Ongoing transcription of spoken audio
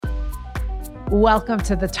Welcome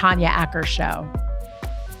to the Tanya Acker Show.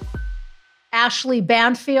 Ashley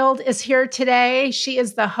Banfield is here today. She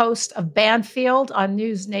is the host of Banfield on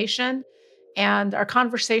News Nation. And our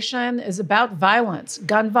conversation is about violence,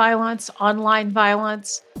 gun violence, online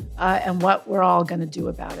violence, and what we're all going to do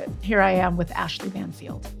about it. Here I am with Ashley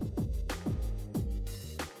Banfield.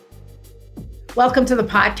 Welcome to the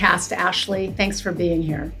podcast, Ashley. Thanks for being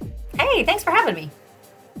here. Hey, thanks for having me.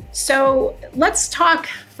 So let's talk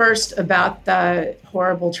first about the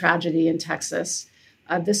horrible tragedy in Texas.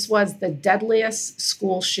 This was the deadliest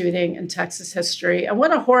school shooting in Texas history. And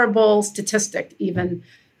what a horrible statistic, even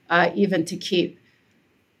to keep.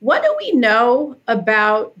 What do we know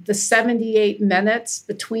about the 78 minutes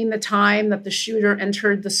between the time that the shooter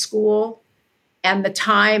entered the school and the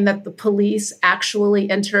time that the police actually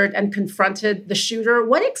entered and confronted the shooter?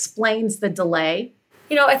 What explains the delay?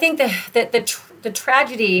 You know, I think the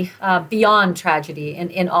tragedy, beyond tragedy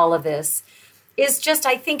in all of this, is just,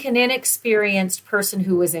 I think, an inexperienced person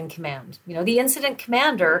who was in command. You know, the incident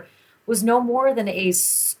commander was no more than a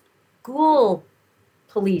school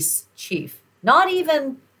police chief, not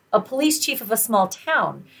even a police chief of a small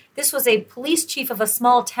town. This was a police chief of a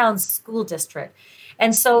small town school district.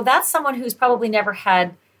 And so that's someone who's probably never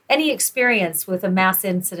had any experience with a mass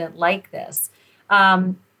incident like this.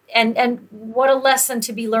 And what a lesson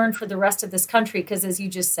to be learned for the rest of this country, because as you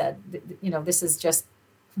just said, you know, this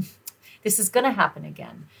is going to happen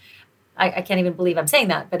again. I can't even believe I'm saying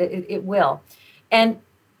that, but it will. And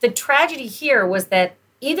the tragedy here was that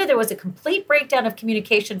either there was a complete breakdown of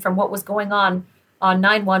communication from what was going on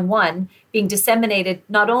 911 being disseminated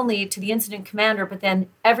not only to the incident commander, but then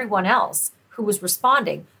everyone else who was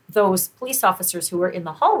responding, those police officers who were in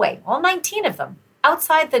the hallway, all 19 of them,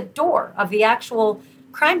 outside the door of the actual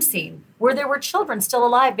crime scene where there were children still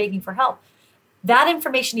alive begging for help. That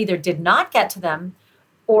information either did not get to them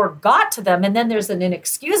or got to them, and then there's an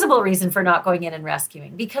inexcusable reason for not going in and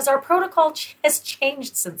rescuing, because our protocol has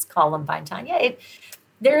changed since Columbine, Tanya.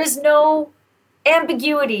 There is no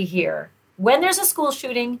ambiguity here. When there's a school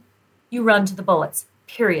shooting, you run to the bullets,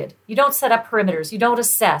 period. You don't set up perimeters. You don't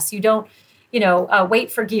assess. You don't,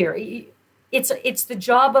 wait for gear. It's the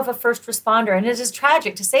job of a first responder, and it is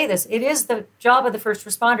tragic to say this. It is the job of the first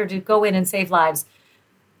responder to go in and save lives,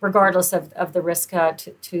 regardless of the risk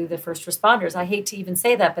to the first responders. I hate to even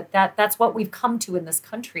say that, but that's what we've come to in this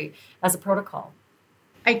country as a protocol.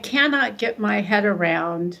 I cannot get my head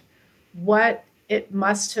around what it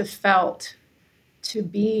must have felt to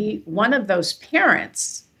be one of those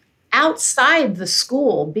parents outside the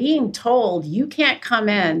school being told you can't come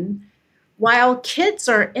in while kids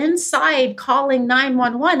are inside calling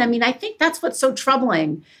 911. I mean, I think that's what's so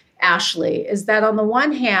troubling, Ashley, is that on the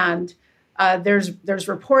one hand, there's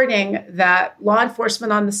reporting that law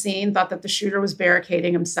enforcement on the scene thought that the shooter was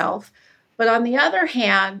barricading himself. But on the other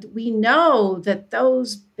hand, we know that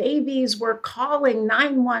those babies were calling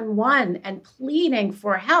 911 and pleading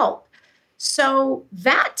for help. So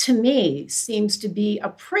that to me seems to be a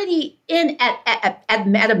pretty, at a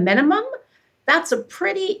minimum, that's a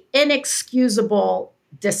pretty inexcusable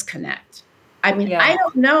disconnect. I mean, yeah. I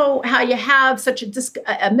don't know how you have such a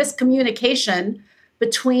miscommunication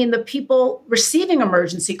between the people receiving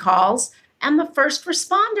emergency calls and the first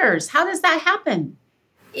responders. How does that happen?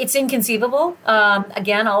 It's inconceivable.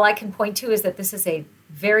 Again, all I can point to is that this is a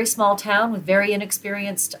very small town with very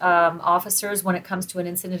inexperienced officers when it comes to an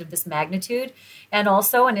incident of this magnitude, and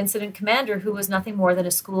also an incident commander who was nothing more than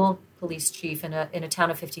a school police chief in a town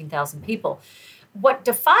of 15,000 people. What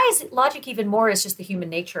defies logic even more is just the human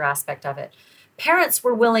nature aspect of it. Parents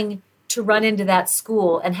were willing to run into that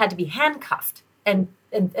school and had to be handcuffed and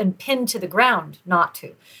pinned to the ground not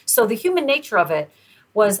to. So the human nature of it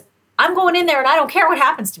was, I'm going in there and I don't care what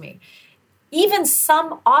happens to me. Even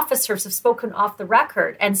some officers have spoken off the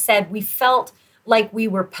record and said we felt like we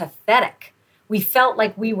were pathetic. We felt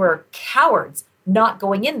like we were cowards not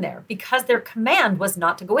going in there because their command was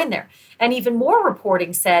not to go in there. And even more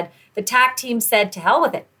reporting said the TAC team said, to hell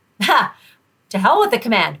with it. To hell with the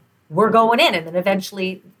command. We're going in. And then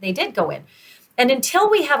eventually they did go in. And until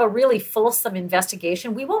we have a really fulsome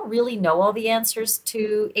investigation, we won't really know all the answers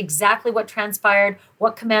to exactly what transpired,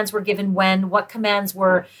 what commands were given when, what commands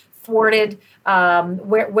were thwarted,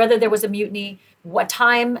 whether there was a mutiny, what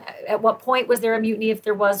time, at what point was there a mutiny if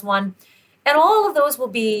there was one. And all of those will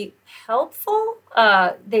be helpful.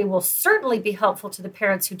 They will certainly be helpful to the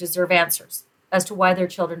parents who deserve answers as to why their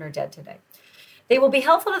children are dead today. They will be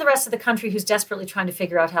helpful to the rest of the country who's desperately trying to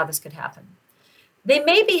figure out how this could happen. They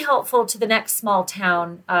may be helpful to the next small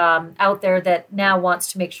town out there that now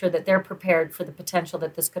wants to make sure that they're prepared for the potential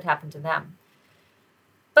that this could happen to them.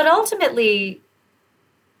 But ultimately,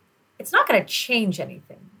 it's not going to change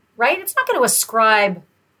anything, right? It's not going to ascribe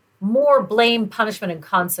more blame, punishment, and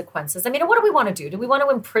consequences. I mean, what do we want to do? Do we want to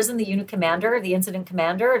imprison the unit commander, the incident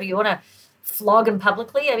commander? Or do you want to flog him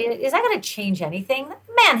publicly? I mean, is that going to change anything?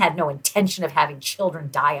 The man had no intention of having children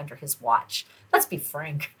die under his watch. Let's be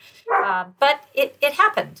frank. But it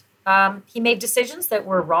happened. He made decisions that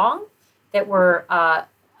were wrong, that were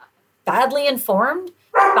badly informed.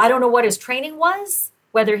 I don't know what his training was,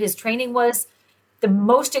 whether his training was the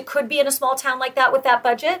most it could be in a small town like that with that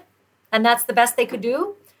budget, and that's the best they could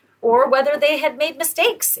do, or whether they had made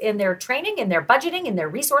mistakes in their training, in their budgeting, in their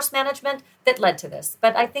resource management that led to this.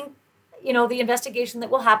 But I think, the investigation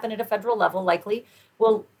that will happen at a federal level likely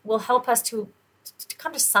will help us to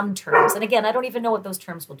come to some terms. And again, I don't even know what those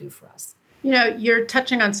terms will do for us. You're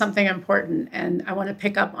touching on something important, and I want to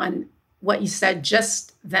pick up on what you said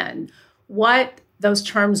just then, what those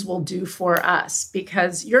terms will do for us,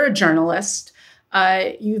 because you're a journalist.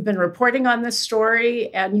 You've been reporting on this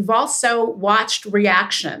story, and you've also watched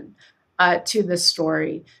reaction to this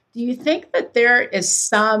story. Do you think that there is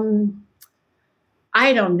some,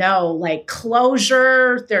 I don't know, like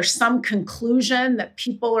closure, there's some conclusion that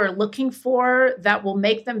people are looking for that will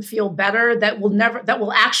make them feel better, that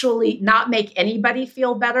will actually not make anybody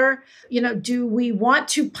feel better? Do we want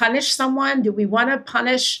to punish someone? Do we want to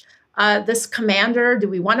punish this commander? Do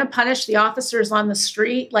we want to punish the officers on the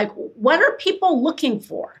street? Like, what are people looking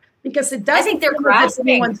for? Because it doesn't seem that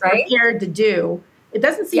anyone's prepared to do. It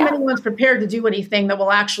doesn't seem anyone's prepared to do anything that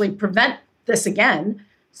will actually prevent this again.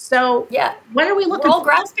 So what are we looking for? We're all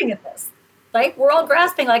grasping at this. Like, we're all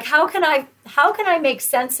grasping, like, how can I make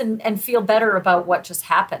sense and feel better about what just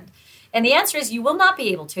happened? And the answer is you will not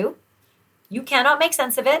be able to. You cannot make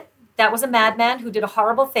sense of it. That was a madman who did a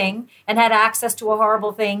horrible thing and had access to a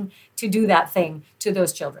horrible thing to do that thing to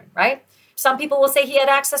those children, right? Some people will say he had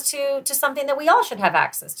access to something that we all should have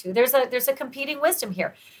access to. There's a competing wisdom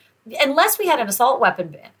here. Unless we had an assault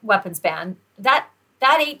weapons ban, that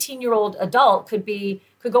 18-year-old adult could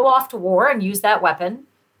go off to war and use that weapon,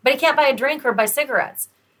 but he can't buy a drink or buy cigarettes.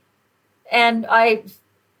 And I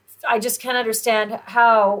just can't understand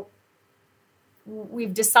how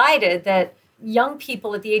we've decided that young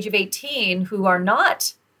people at the age of 18 who are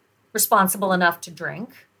not responsible enough to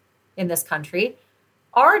drink in this country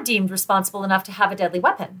are deemed responsible enough to have a deadly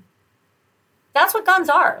weapon. That's what guns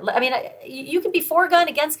are. I mean, you can be for gun,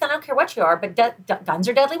 against gun, I don't care what you are, but guns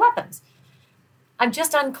are deadly weapons. I'm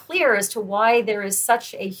just unclear as to why there is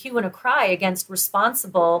such a hue and a cry against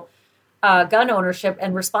responsible gun ownership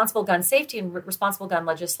and responsible gun safety and responsible gun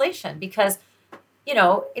legislation, because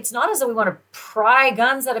it's not as though we want to pry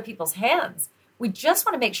guns out of people's hands. We just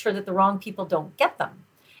want to make sure that the wrong people don't get them.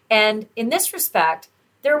 And in this respect,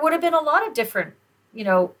 there would have been a lot of different,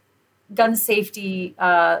 gun safety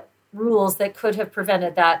rules that could have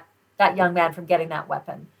prevented that young man from getting that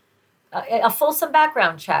weapon. A fulsome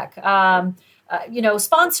background check,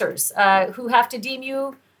 sponsors who have to deem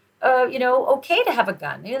you, okay to have a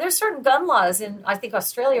gun. There's certain gun laws in, I think,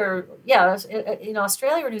 Australia,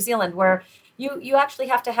 Australia or New Zealand, where you actually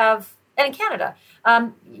have to have, and in Canada,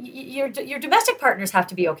 your domestic partners have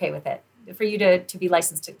to be okay with it for you to be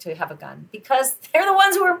licensed to have a gun, because they're the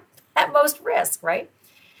ones who are at most risk, right?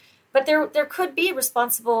 But there could be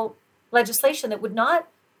responsible legislation that would not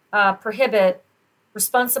prohibit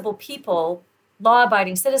responsible people,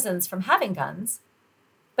 law-abiding citizens, from having guns,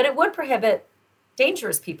 but it would prohibit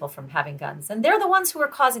dangerous people from having guns, and they're the ones who are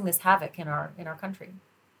causing this havoc in our country.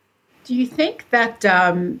 Do you think that,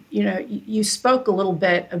 you spoke a little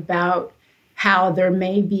bit about how there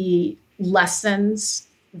may be lessons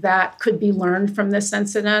that could be learned from this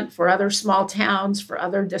incident for other small towns, for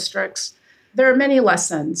other districts? There are many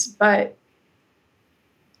lessons, but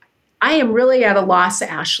I am really at a loss,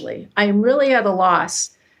 Ashley. I am really at a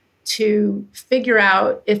loss to figure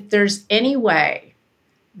out if there's any way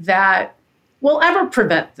that we'll ever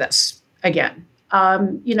prevent this again.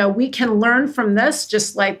 We can learn from this,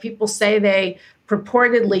 just like people say they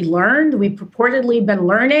purportedly learned. We've purportedly been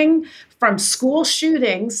learning from school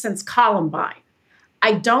shootings since Columbine.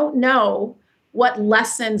 I don't know what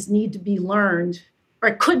lessons need to be learned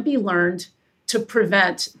or could be learned to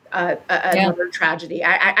prevent another tragedy.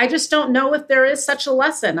 I just don't know if there is such a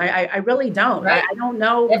lesson. I really don't. Right. I don't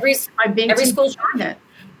know if I'm being too school on it.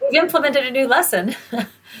 We've implemented a new lesson.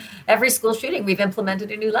 Every school shooting, we've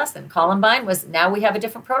implemented a new lesson. Columbine was, now we have a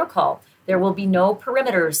different protocol. There will be no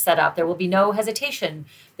perimeters set up. There will be no hesitation.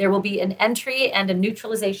 There will be an entry and a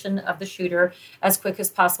neutralization of the shooter as quick as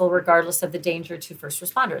possible, regardless of the danger to first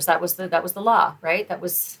responders. That was the law, right? That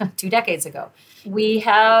was 2 decades ago. We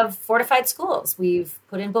have fortified schools. We've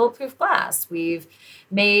put in bulletproof glass. We've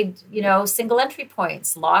made, single entry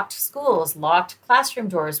points, locked schools, locked classroom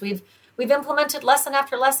doors. We've implemented lesson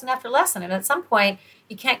after lesson after lesson. And at some point,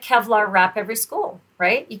 you can't Kevlar wrap every school,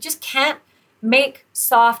 right? You just can't make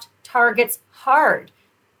soft targets hard.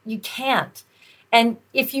 You can't. And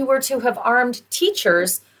if you were to have armed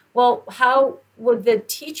teachers, well, how would the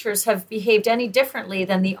teachers have behaved any differently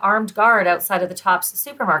than the armed guard outside of the Tops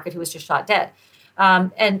supermarket who was just shot dead?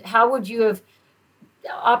 And how would you have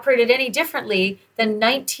operated any differently than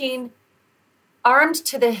 19 armed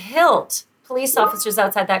to the hilt police officers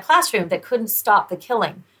outside that classroom that couldn't stop the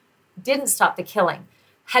killing, didn't stop the killing,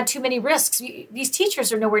 had too many risks? These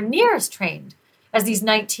teachers are nowhere near as trained as these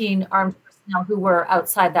 19 armed personnel who were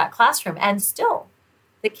outside that classroom, and still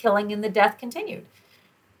the killing and the death continued.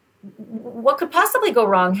 What could possibly go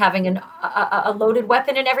wrong having a loaded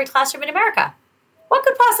weapon in every classroom in America? What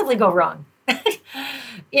could possibly go wrong?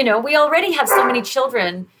 We already have so many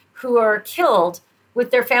children who are killed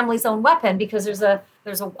with their family's own weapon because there's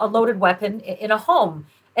a loaded weapon in a home.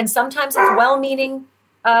 And sometimes it's well-meaning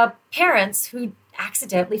parents who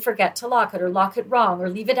accidentally forget to lock it or lock it wrong or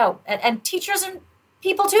leave it out. And teachers and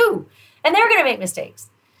people too. And they're going to make mistakes.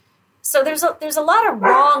 So there's a lot of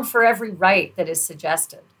wrong for every right that is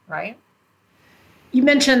suggested, right? You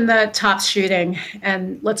mentioned the Tops shooting,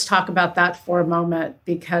 and let's talk about that for a moment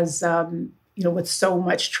because, with so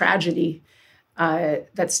much tragedy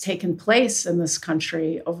that's taken place in this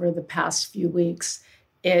country over the past few weeks,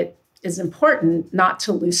 it is important not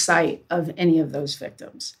to lose sight of any of those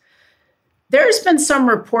victims. There's been some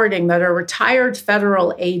reporting that a retired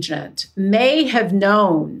federal agent may have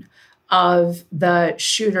known of the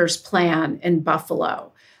shooter's plan in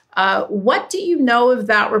Buffalo. What do you know of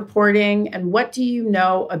that reporting, and what do you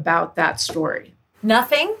know about that story?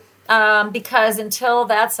 Nothing, because until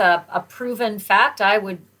that's a proven fact, I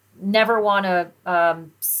would never want to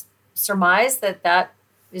surmise that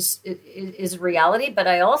is reality. But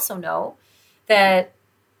I also know that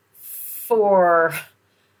for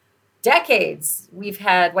decades, we've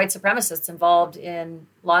had white supremacists involved in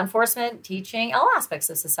law enforcement, teaching, all aspects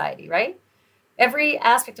of society, right? Every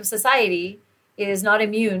aspect of society is not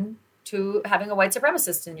immune to having a white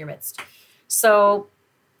supremacist in your midst. So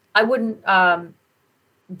I wouldn't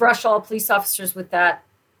brush all police officers with that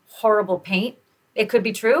horrible paint. It could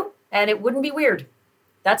be true, and it wouldn't be weird.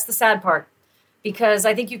 That's the sad part, because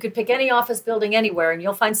I think you could pick any office building anywhere, and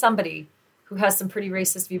you'll find somebody who has some pretty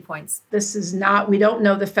racist viewpoints. We don't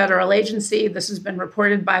know the federal agency. This has been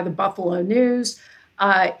reported by the Buffalo News.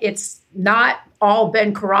 It's not all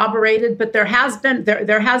been corroborated, but there has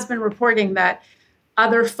been reporting that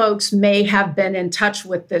other folks may have been in touch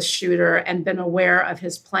with this shooter and been aware of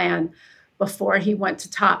his plan before he went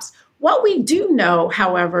to Tops. What we do know,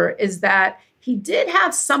 however, is that he did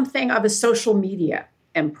have something of a social media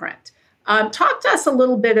imprint. Talk to us a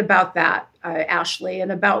little bit about that, Ashley,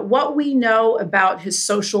 and about what we know about his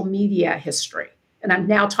social media history. And I'm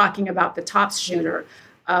now talking about the Tops shooter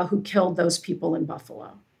who killed those people in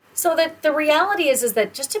Buffalo. So the reality is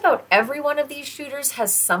that just about every one of these shooters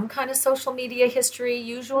has some kind of social media history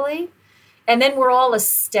usually. And then we're all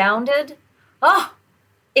astounded.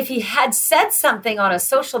 If he had said something on a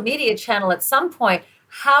social media channel at some point,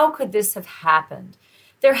 how could this have happened?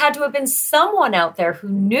 There had to have been someone out there who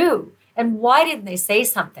knew. And why didn't they say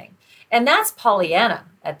something? And that's Pollyanna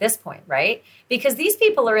at this point, right? Because these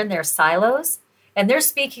people are in their silos and they're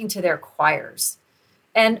speaking to their choirs.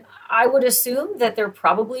 And I would assume that there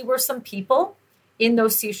probably were some people in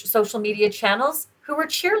those social media channels who were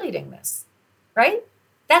cheerleading this, right?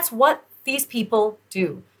 That's what these people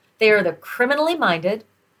do. They are the criminally minded.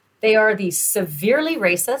 They are the severely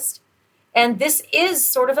racist. And this is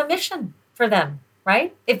sort of a mission for them,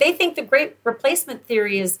 right? If they think the great replacement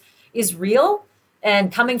theory is real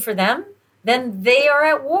and coming for them, then they are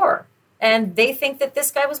at war. And they think that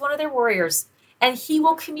this guy was one of their warriors. And he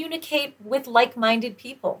will communicate with like-minded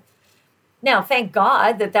people. Now, thank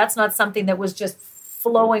God that that's not something that was just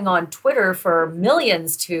flowing on Twitter for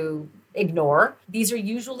millions to ignore. These are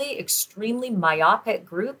usually extremely myopic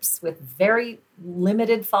groups with very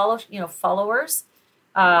limited followers,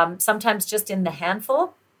 sometimes just in the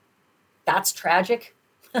handful. That's tragic,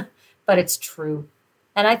 but it's true.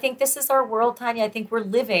 And I think this is our world, Tanya. I think we're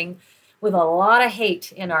living with a lot of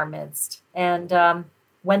hate in our midst. And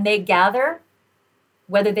when they gather,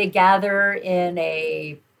 whether they gather in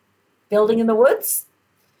a building in the woods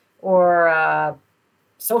or a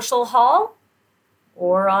social hall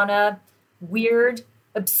or on a weird,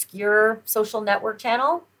 obscure social network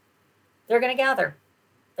channel, they're going to gather.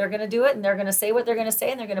 They're going to do it, and they're going to say what they're going to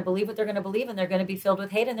say, and they're going to believe what they're going to believe, and they're going to be filled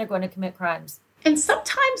with hate, and they're going to commit crimes. And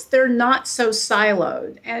sometimes they're not so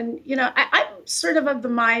siloed. And, I'm sort of the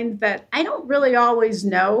mind that I don't really always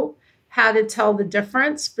know how to tell the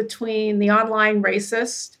difference between the online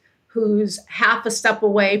racist who's half a step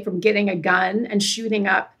away from getting a gun and shooting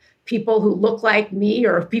up people who look like me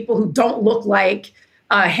or people who don't look like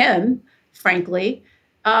him, frankly.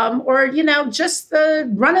 Or, just the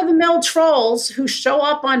run-of-the-mill trolls who show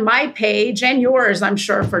up on my page and yours, I'm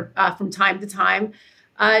sure, from time to time,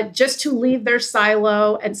 just to leave their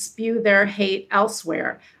silo and spew their hate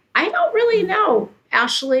elsewhere. I don't really know,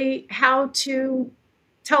 Ashley, how to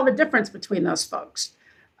tell the difference between those folks.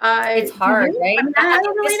 It's hard, right? I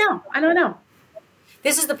don't really know. I don't know.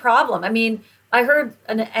 This is the problem. I mean, I heard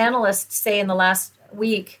an analyst say in the last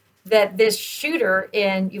week that this shooter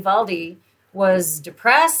in Uvalde was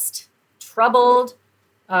depressed, troubled,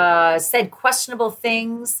 said questionable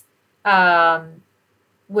things,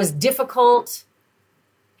 was difficult,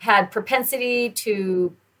 had propensity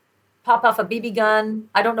to pop off a BB gun.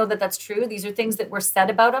 I don't know that that's true. These are things that were said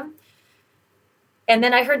about him. And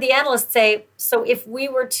then I heard the analyst say, so if we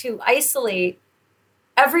were to isolate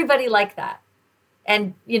everybody like that,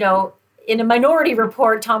 and, in a Minority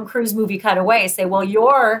Report, Tom Cruise movie Cutaway, say, well,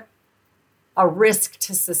 you're a risk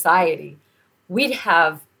to society, we'd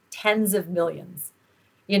have tens of millions.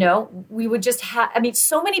 We would just have,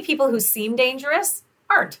 so many people who seem dangerous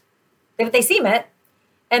aren't. They seem it.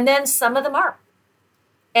 And then some of them are.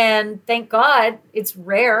 And thank God it's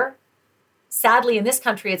rare. Sadly, in this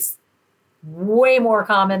country, it's way more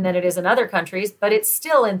common than it is in other countries, but it's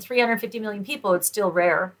still, in 350 million people, it's still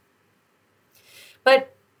rare.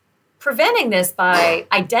 But preventing this by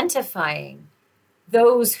identifying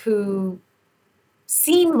those who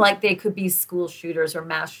seem like they could be school shooters or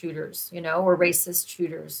mass shooters, or racist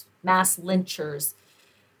shooters, mass lynchers,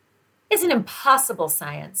 is an impossible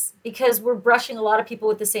science because we're brushing a lot of people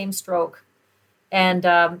with the same stroke, and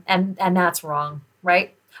that's wrong,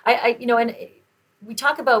 right? And we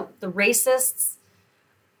talk about the racists.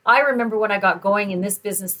 I remember when I got going in this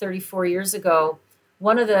business 34 years ago,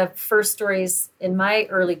 one of the first stories in my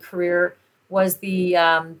early career was the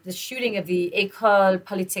shooting of the École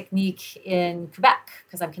Polytechnique in Quebec,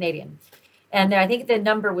 because I'm Canadian. And I think the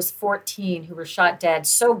number was 14 who were shot dead.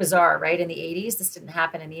 So bizarre, right? In the 80s. This didn't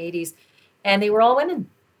happen in the 80s. And they were all women.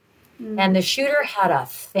 Mm. And the shooter had a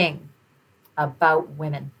thing about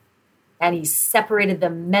women. And he separated the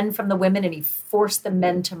men from the women, and he forced the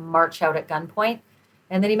men to march out at gunpoint.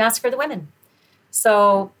 And then he massacred the women.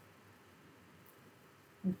 So,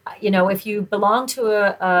 if you belong to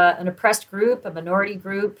an oppressed group, a minority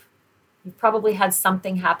group, you've probably had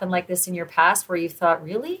something happen like this in your past where you thought,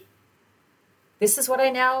 really? This is what I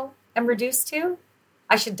now am reduced to?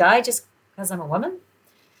 I should die just because I'm a woman?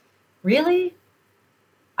 Really?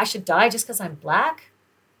 I should die just because I'm Black?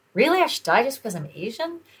 Really? I should die just because I'm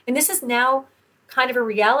Asian? And this is now kind of a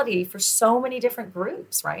reality for so many different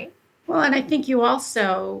groups, right? Well, and I think you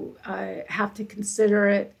also have to consider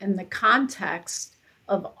it in the context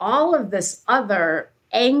of all of this other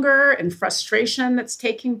anger and frustration that's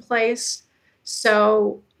taking place.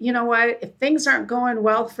 So, you know what? If things aren't going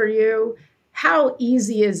well for you, how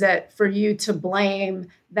easy is it for you to blame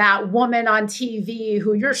that woman on TV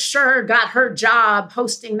who you're sure got her job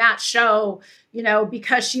hosting that show,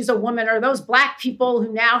 because she's a woman, or those Black people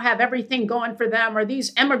who now have everything going for them, or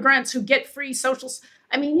these immigrants who get free socials.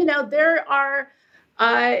 There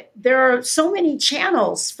are so many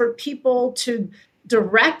channels for people to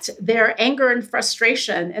direct their anger and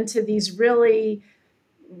frustration into these really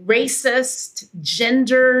racist,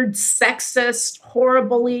 gendered, sexist,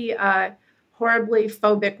 horribly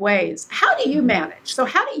phobic ways. How do you manage? So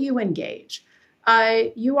how do you engage?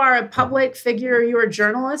 You are a public figure. You're a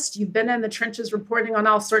journalist. You've been in the trenches reporting on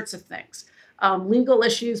all sorts of things, legal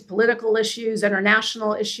issues, political issues,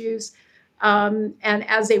 international issues. And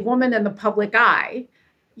as a woman in the public eye,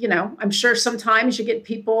 I'm sure sometimes you get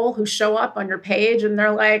people who show up on your page and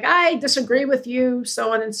they're like, I disagree with you,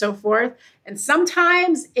 so on and so forth. And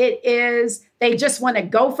sometimes it is, they just want to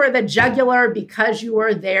go for the jugular because you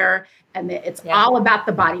were there, and it's all about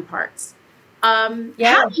the body parts. How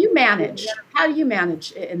do you manage? How do you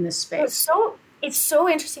manage in this space? It's so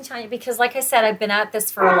interesting, Tanya, because like I said, I've been at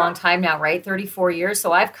this for a long time now, right? 34 years.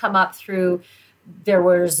 So I've come up through, there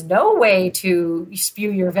was no way to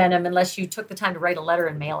spew your venom unless you took the time to write a letter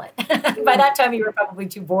and mail it. By that time, you were probably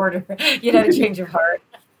too bored or you had a change of heart.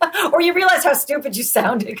 or you realize how stupid you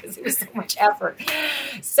sounded because it was so much effort.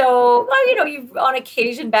 So, well, you on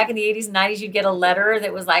occasion back in the 80s and 90s, you'd get a letter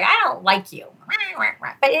that was like, I don't like you.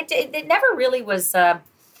 But it never really was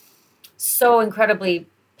so incredibly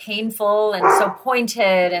painful and so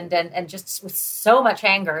pointed and just with so much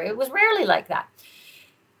anger. It was rarely like that.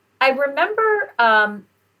 I remember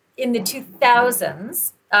in the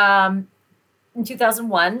 2000s, in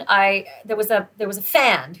 2001, there was a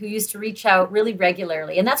fan who used to reach out really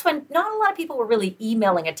regularly. And that's when not a lot of people were really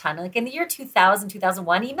emailing a ton. Like in the year 2000,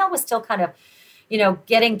 2001, email was still kind of,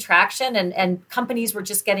 getting traction and companies were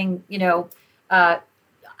just getting,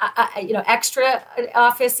 extra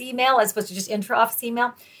office email as opposed to just intra-office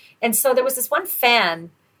email. And so there was this one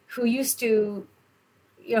fan who used to,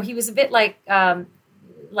 he was a bit like that.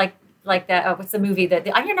 What's the movie that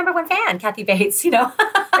I'm your number one fan, Kathy Bates,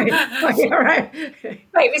 Right.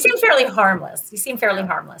 Right. He seemed fairly harmless.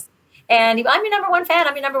 And I'm your number one fan.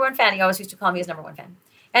 I'm your number one fan. He always used to call me his number one fan.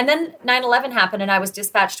 And then 9/11 happened and I was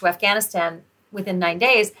dispatched to Afghanistan within 9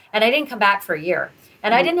 days and I didn't come back for a year.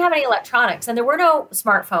 And I didn't have any electronics and there were no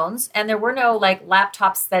smartphones and there were no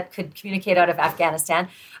laptops that could communicate out of Afghanistan.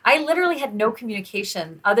 I literally had no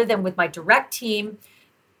communication other than with my direct team.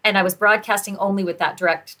 And I was broadcasting only with that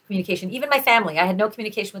direct communication. Even my family, I had no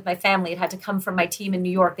communication with my family. It had to come from my team in New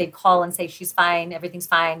York. They'd call and say, she's fine, everything's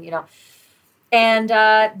fine, And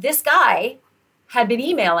this guy had been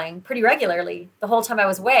emailing pretty regularly the whole time I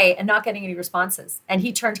was away and not getting any responses. And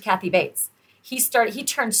he turned Kathy Bates. He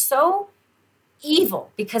turned so evil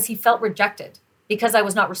because he felt rejected because I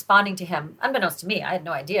was not responding to him. Unbeknownst to me, I had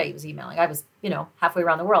no idea he was emailing. I was, halfway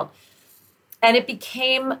around the world. And it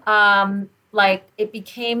became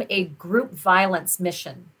a group violence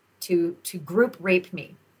mission to group rape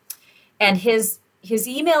me. And his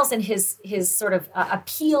emails and his sort of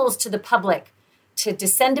appeals to the public to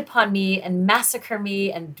descend upon me and massacre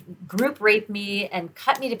me and group rape me and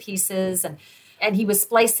cut me to pieces. And he was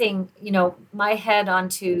splicing, my head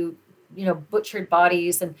onto, butchered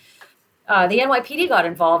bodies. And the NYPD got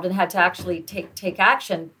involved and had to actually take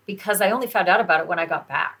action because I only found out about it when I got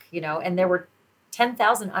back, and there were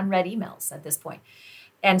 10,000 unread emails at this point.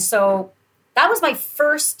 And so that was my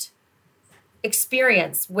first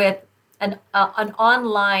experience with an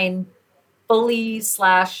online bully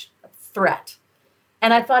 / threat.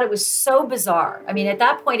 And I thought it was so bizarre. I mean, at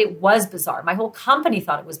that point, it was bizarre. My whole company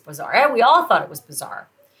thought it was bizarre. And we all thought it was bizarre.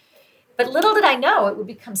 But little did I know it would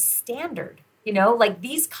become standard,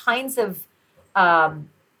 these kinds of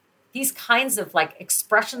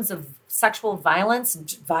expressions of sexual violence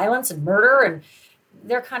and murder. And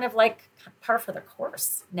they're kind of like par for the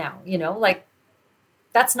course now,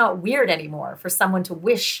 that's not weird anymore for someone to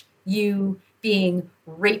wish you being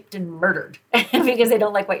raped and murdered because they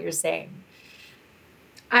don't like what you're saying.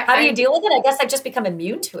 How do you deal with it? I guess I've just become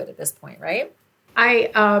immune to it at this point, right?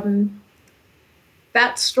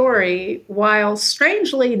 That story, while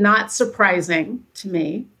strangely not surprising to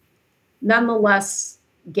me, nonetheless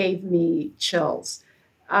gave me chills.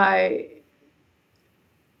 Tell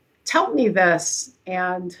me this,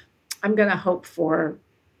 and I'm going to hope for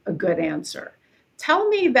a good answer. Tell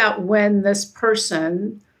me that when this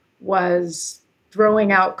person was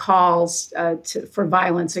throwing out calls for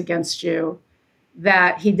violence against you,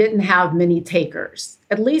 that he didn't have many takers.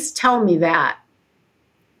 At least tell me that.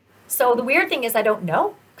 So the weird thing is I don't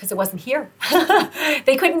know because it wasn't here.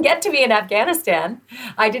 They couldn't get to me in Afghanistan.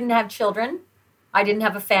 I didn't have children. I didn't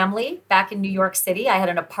have a family back in New York City. I had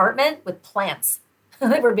an apartment with plants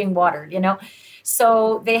that were being watered,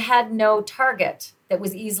 So they had no target that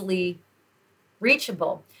was easily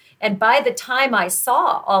reachable. And by the time I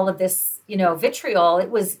saw all of this, vitriol, it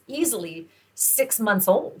was easily 6 months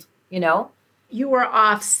old, You were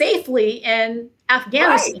off safely in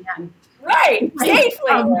Afghanistan. Right.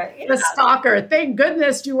 Safely. The stalker. Thank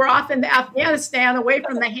goodness you were off in Afghanistan away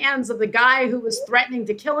from the hands of the guy who was threatening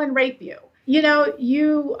to kill and rape you.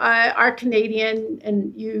 You are Canadian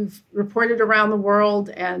and you've reported around the world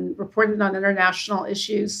and reported on international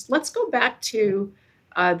issues. Let's go back to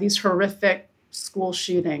these horrific school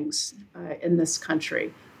shootings in this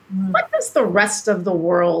country. Mm. What does the rest of the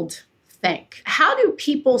world think? How do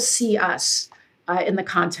people see us in the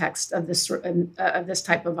context of this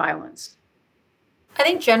type of violence? I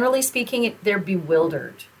think generally speaking, they're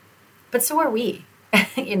bewildered, but so are we.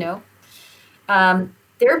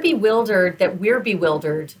 They're bewildered that we're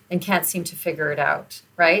bewildered and can't seem to figure it out,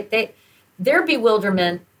 right? Their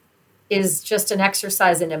bewilderment is just an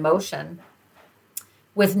exercise in emotion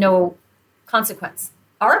with no consequence.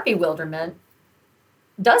 Our bewilderment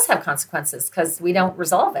does have consequences because we don't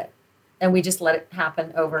resolve it and we just let it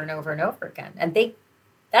happen over and over and over again. And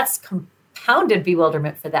that's compounded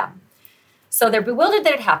bewilderment for them. So they're bewildered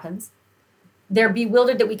that it happens. They're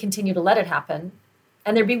bewildered that we continue to let it happen.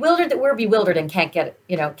 And they're bewildered that we're bewildered and can't get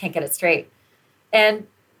it straight. And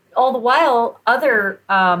all the while, other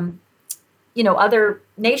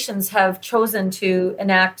nations have chosen to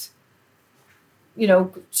enact,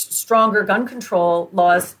 stronger gun control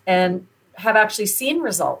laws and have actually seen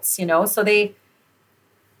results, so they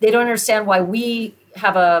don't understand why we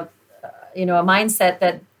have a mindset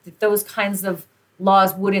that those kinds of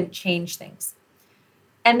laws wouldn't change things.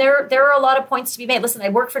 And there are a lot of points to be made. Listen, I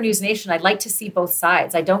work for News Nation. I'd like to see both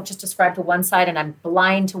sides. I don't just ascribe to one side and I'm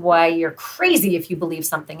blind to why you're crazy if you believe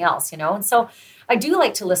something else, And so I do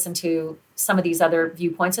like to listen to some of these other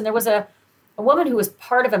viewpoints. And there was a woman who was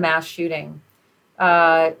part of a mass shooting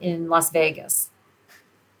in Las Vegas,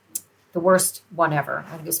 the worst one ever.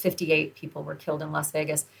 I think it was 58 people were killed in Las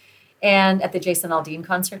Vegas. And at the Jason Aldean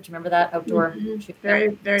concert, do you remember that outdoor shooting? Very,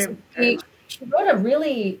 very, so very she wrote a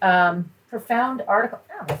really profound article.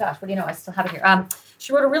 Oh my gosh, what do you know? I still have it here.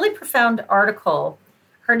 She wrote a really profound article.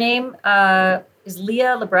 Her name is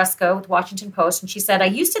Leah Libresco with Washington Post. And she said, I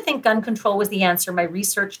used to think gun control was the answer. My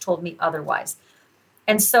research told me otherwise.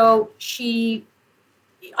 And so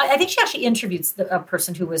I think she actually interviewed a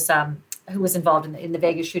person who was involved in the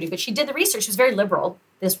Vegas shooting, but she did the research. She was very liberal,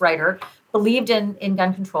 this writer, believed in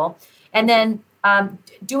gun control. And then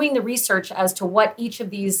doing the research as to what each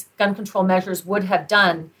of these gun control measures would have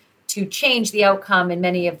done to change the outcome in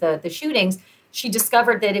many of the shootings, she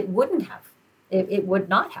discovered that it wouldn't have. It would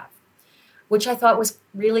not have, which I thought was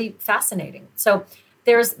really fascinating. So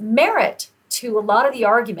there's merit to a lot of the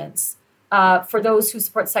arguments for those who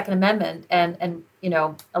support the Second Amendment and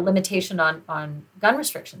a limitation on gun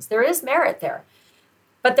restrictions. There is merit there.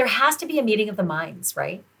 But there has to be a meeting of the minds,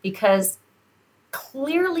 right? Because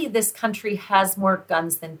clearly this country has more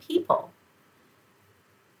guns than people.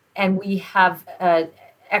 And we have an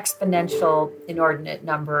exponential, inordinate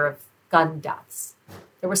number of gun deaths.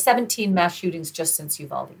 There were 17 mass shootings just since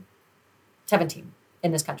Uvalde. 17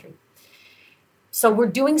 in this country. So we're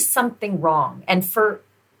doing something wrong. And for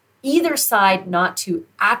either side not to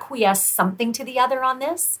acquiesce something to the other on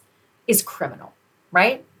this is criminal,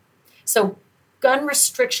 right? So gun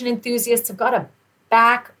restriction enthusiasts have got to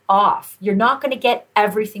back off. You're not going to get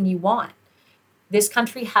everything you want. This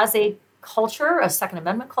country has a culture, a Second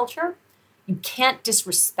Amendment culture. You can't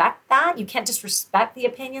disrespect that. You can't disrespect the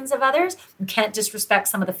opinions of others. You can't disrespect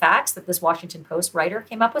some of the facts that this Washington Post writer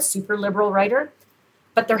came up with, super liberal writer.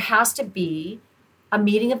 But there has to be a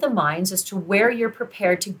meeting of the minds as to where you're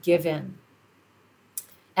prepared to give in.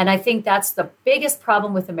 And I think that's the biggest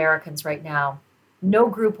problem with Americans right now. No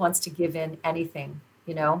group wants to give in anything,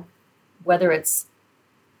 whether it's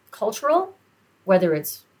cultural, whether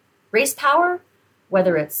it's race power,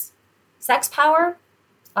 whether it's sex power.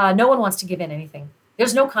 No one wants to give in anything.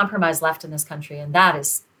 There's no compromise left in this country, and that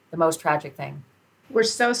is the most tragic thing. We're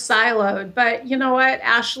so siloed. But you know what,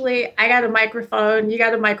 Ashley? I got a microphone. You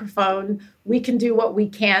got a microphone. We can do what we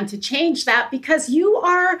can to change that because you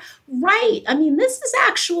are right. I mean, this is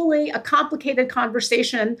actually a complicated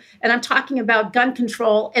conversation. And I'm talking about gun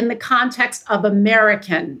control in the context of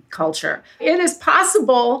American culture. It is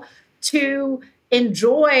possible to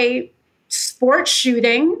enjoy sports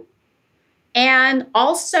shooting and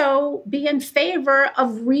also be in favor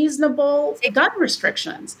of reasonable gun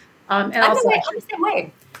restrictions. And I'm the same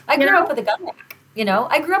way. I grew up with a gun rack.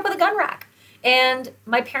 I grew up with a gun rack. And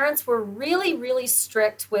my parents were really, really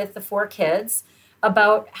strict with the 4 kids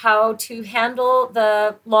about how to handle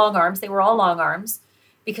the long arms. They were all long arms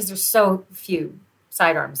because there's so few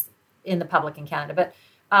sidearms in the public in Canada.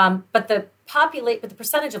 But the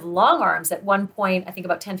percentage of long arms at one point, I think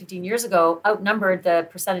about 10, 15 years ago, outnumbered the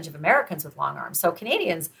percentage of Americans with long arms. So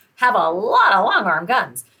Canadians have a lot of long arm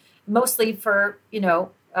guns, mostly for,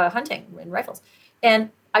 hunting and rifles. And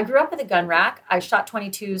I grew up with a gun rack. I shot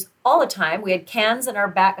 22s all the time. We had cans in our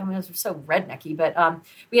back. I mean, it was so rednecky, but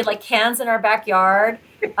we had like cans in our backyard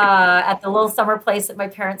at the little summer place that my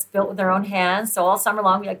parents built with their own hands. So all summer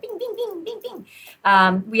long, we like bing, bing, bing, bing,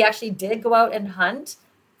 bing. We actually did go out and hunt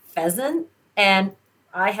pheasant, and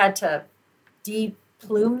I had to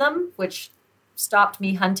de-plume them, which stopped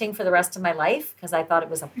me hunting for the rest of my life because I thought it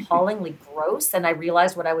was appallingly gross, and I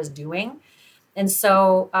realized what I was doing. And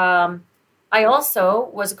so I also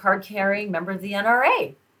was a card-carrying member of the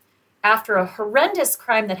NRA. After a horrendous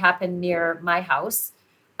crime that happened near my house,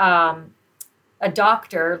 a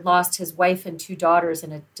doctor lost his wife and 2 daughters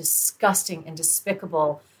in a disgusting and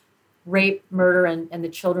despicable rape, murder, and the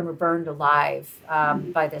children were burned alive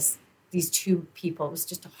by these 2 people. It was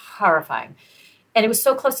just horrifying. And it was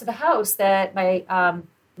so close to the house that my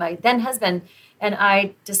then husband and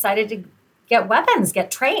I decided to get weapons,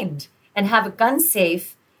 get trained, and have a gun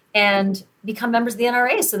safe and become members of the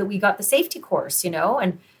NRA so that we got the safety course,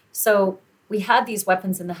 And so we had these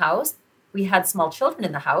weapons in the house. We had small children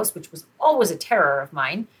in the house, which was always a terror of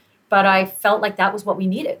mine. But I felt like that was what we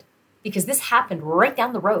needed because this happened right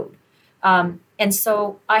down the road. And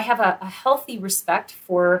so I have a healthy respect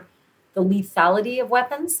for the lethality of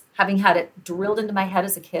weapons, having had it drilled into my head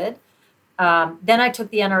as a kid. Then I took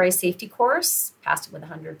the NRA safety course, passed it with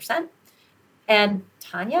 100%. And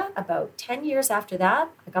Tanya, about 10 years after that,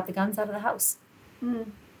 I got the guns out of the house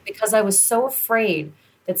because I was so afraid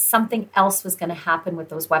that something else was going to happen with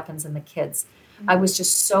those weapons and the kids. I was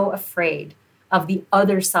just so afraid of the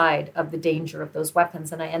other side of the danger of those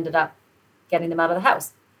weapons. And I ended up getting them out of the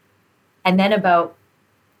house. And then about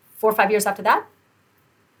 4 or 5 years after that,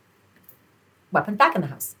 weapons back in the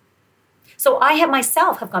house. So I have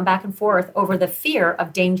myself have gone back and forth over the fear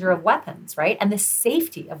of danger of weapons, right? And the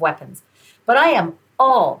safety of weapons. But I am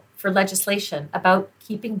all for legislation about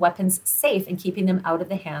keeping weapons safe and keeping them out of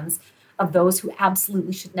the hands of those who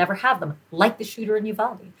absolutely should never have them, like the shooter in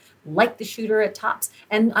Uvalde, like the shooter at Tops.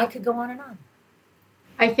 And I could go on and on.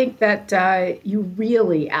 I think that you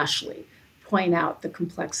really, Ashley, point out the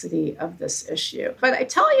complexity of this issue. But I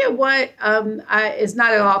tell you what is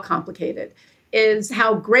not at all complicated is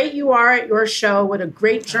how great you are at your show, what a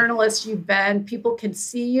great journalist you've been. People can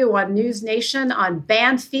see you on News Nation, on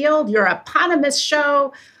Banfield, your eponymous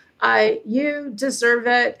show. You deserve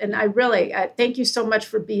it. And I really thank you so much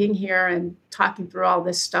for being here and talking through all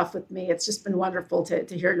this stuff with me. It's just been wonderful to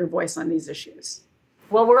hear your voice on these issues.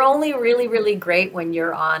 Well, we're only really, really great when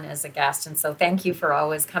you're on as a guest. And so thank you for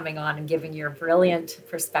always coming on and giving your brilliant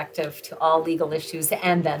perspective to all legal issues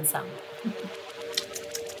and then some.